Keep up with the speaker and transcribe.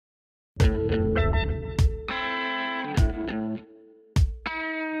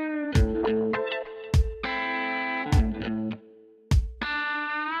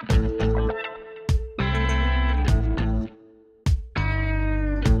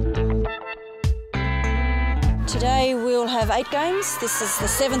Today we'll have 8 games. This is the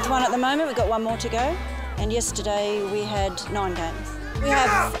 7th one at the moment. We've got one more to go. And yesterday we had 9 games. We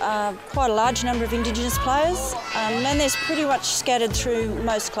have quite a large number of Indigenous players, and there's pretty much scattered through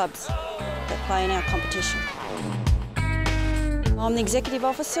most clubs that play in our competition. I'm the executive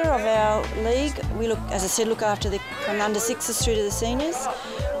officer of our league. We look, as I said, look after from the under 6s through to the seniors.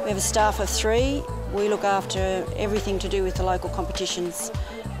 We have a staff of 3. We look after everything to do with the local competitions,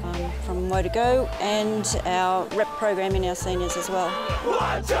 from Woe to Go, and our rep program in our seniors as well.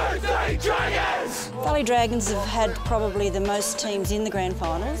 1, 2, 3, Dragons! Valley Dragons have had probably the most teams in the grand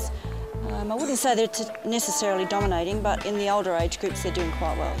finals. I wouldn't say they're necessarily dominating, but in the older age groups they're doing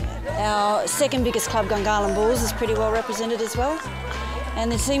quite well. Yeah. Our second biggest club, Gungahlin Bulls, is pretty well represented as well.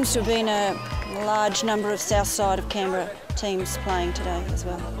 And there seems to have been a large number of south side of Canberra teams playing today as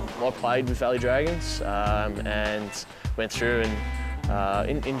well. I played with Valley Dragons and went through and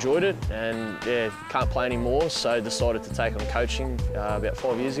enjoyed it, and yeah, can't play anymore, so decided to take on coaching about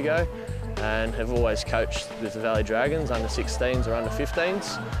 5 years ago, and have always coached with the Valley Dragons, under 16s or under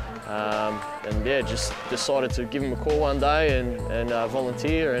 15s. And yeah, just decided to give them a call one day and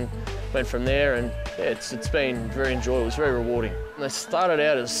volunteer, and went from there, and yeah, it's been very enjoyable. It was very rewarding. They started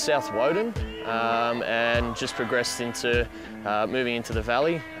out as South Woden and just progressed into moving into the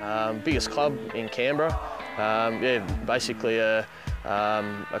Valley. Biggest club in Canberra. Yeah, basically a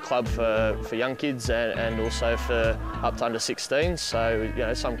club for young kids and also for up to under 16s. So you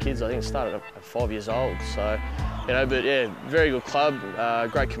know, some kids I think started at 5 years old. So you know, but yeah, very good club,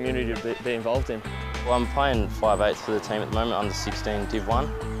 great community to be involved in. Well, I'm playing 5/8 for the team at the moment, under 16 Div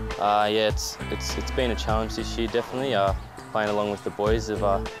 1. Yeah, it's been a challenge this year, definitely. Playing along with the boys,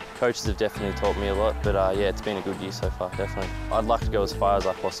 coaches have definitely taught me a lot, but yeah, it's been a good year so far, definitely. I'd like to go as far as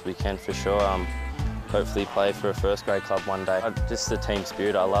I possibly can, for sure. Hopefully play for a first grade club one day. Just the team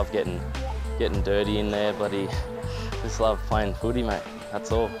spirit, I love getting dirty in there, bloody, just love playing footy, mate,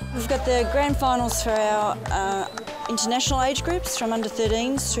 that's all. We've got the grand finals for our international age groups, from under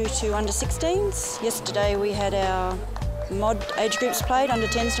 13s through to under 16s. Yesterday we had our mod age groups played, under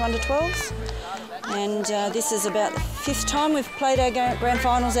 10s to under 12s. And this is about the 5th time we've played our grand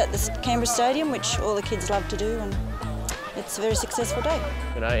finals at the Canberra Stadium, which all the kids love to do, and it's a very successful day.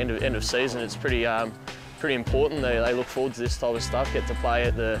 You know, end of season, it's pretty important. They look forward to this type of stuff, get to play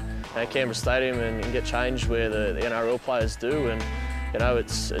at the Canberra Stadium and get changed where the NRL players do, and you know,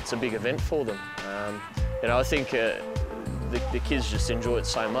 it's a big event for them. You know, I think the kids just enjoy it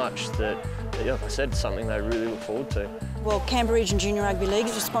so much that, like I said, it's something they really look forward to. Well, Canberra Region Junior Rugby League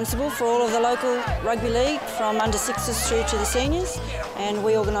is responsible for all of the local rugby league, from under 6s through to the seniors, and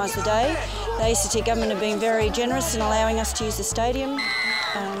we organise the day. The ACT government have been very generous in allowing us to use the stadium.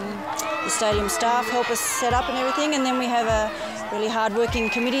 The stadium staff help us set up and everything, and then we have a really hard-working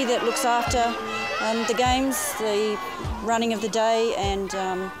committee that looks after the games, the running of the day,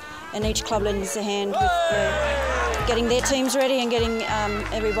 and each club lends a hand with getting their teams ready and getting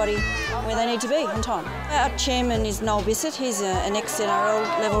everybody where they need to be on time. Our chairman is Noel Bissett. He's an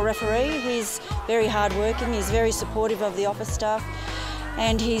ex-NRL level referee. He's very hard-working, he's very supportive of the office staff,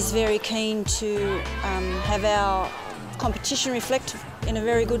 and he's very keen to have our competition reflect in a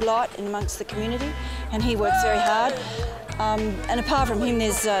very good light in amongst the community, and he works very hard. And apart from him,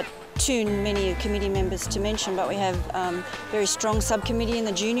 there's too many committee members to mention, but we have a very strong subcommittee in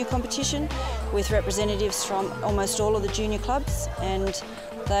the junior competition with representatives from almost all of the junior clubs, and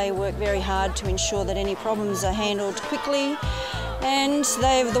they work very hard to ensure that any problems are handled quickly, and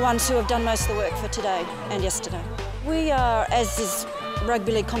they're the ones who have done most of the work for today and yesterday. We are, as is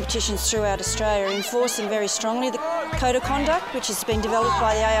rugby league competitions throughout Australia, enforcing very strongly the code of conduct, which has been developed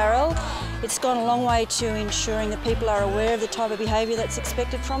by the ARL. It's gone a long way to ensuring that people are aware of the type of behaviour that's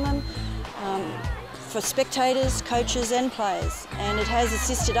expected from them, for spectators, coaches and players, and it has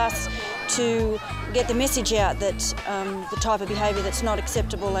assisted us to get the message out that the type of behaviour that's not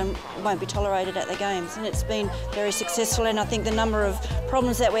acceptable and won't be tolerated at the games, and it's been very successful, and I think the number of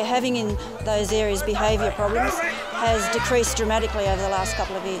problems that we're having in those areas, behaviour problems, has decreased dramatically over the last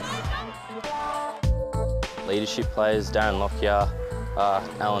couple of years. Leadership players, Darren Lockyer,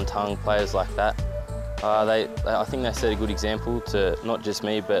 Alan Tongue, players like that, I think they set a good example to not just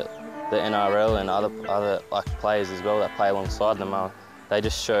me but the NRL and other like players as well that play alongside them. They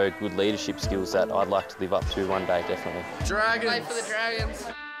just show good leadership skills that I'd like to live up to one day, definitely. Dragons! Play for the Dragons!